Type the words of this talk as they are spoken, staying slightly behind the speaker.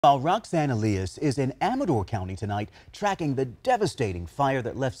While Roxanne Elias is in Amador County tonight, tracking the devastating fire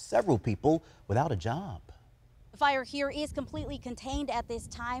that left several people without a job. The fire here is completely contained at this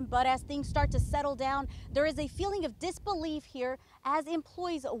time, but as things start to settle down, there is a feeling of disbelief here as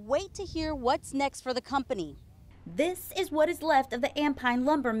employees wait to hear what's next for the company. This is what is left of the Alpine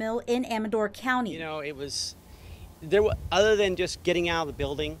Lumber Mill in Amador County. You know, it was there. Other than just getting out of the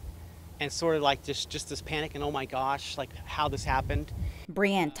building, and sort of like just this panic and oh my gosh, like how this happened.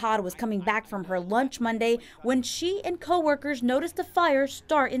 Brianne Todd was coming back from her lunch Monday when she and co-workers noticed a fire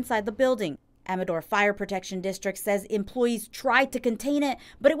start inside the building. Amador Fire Protection District says employees tried to contain it,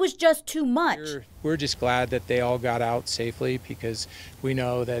 but it was just too much. We're just glad that they all got out safely because we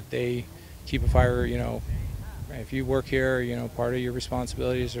know that they keep a fire, if you work here, part of your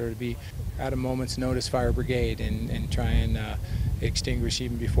responsibilities are to be at a moment's notice fire brigade and try and extinguish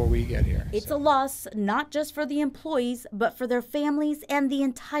even before we get here. It's a loss not just for the employees, but for their families and the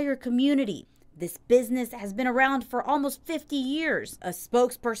entire community. This business has been around for almost 50 years. A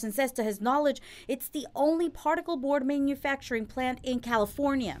spokesperson says to his knowledge, it's the only particle board manufacturing plant in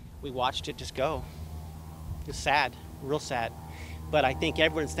California. We watched it just go. It's sad, real sad. But I think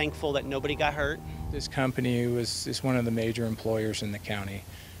everyone's thankful that nobody got hurt. This company is one of the major employers in the county.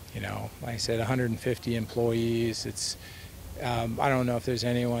 Like I said, 150 employees. It's I don't know if there's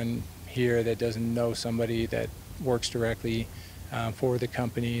anyone here that doesn't know somebody that works directly for the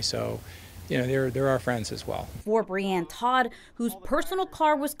company. So, they're our friends as well. For Brianne Todd, whose personal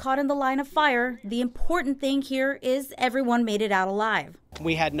car was caught in the line of fire, the important thing here is everyone made it out alive.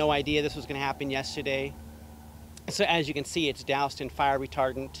 We had no idea this was going to happen yesterday. So as you can see, it's doused in fire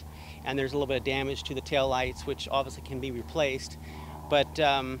retardant, and there's a little bit of damage to the tail lights, which obviously can be replaced. But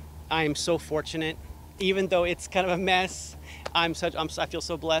I am so fortunate, even though it's kind of a mess. I feel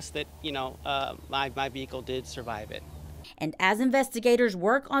so blessed that my vehicle did survive it. And as investigators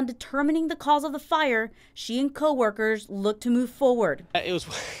work on determining the cause of the fire, she and co-workers look to move forward.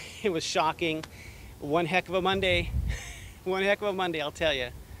 It was shocking. One heck of a Monday. One heck of a Monday, I'll tell you.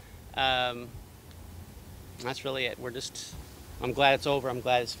 That's really it. I'm glad it's over. I'm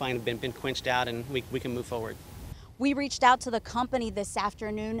glad it's finally been quenched out and we can move forward. We reached out to the company this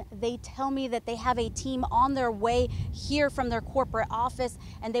afternoon. They tell me that they have a team on their way here from their corporate office,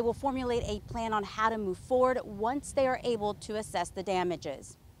 and they will formulate a plan on how to move forward once they are able to assess the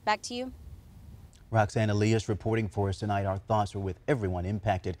damages. Back to you. Roxanne Elias reporting for us tonight. Our thoughts are with everyone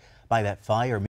impacted by that fire.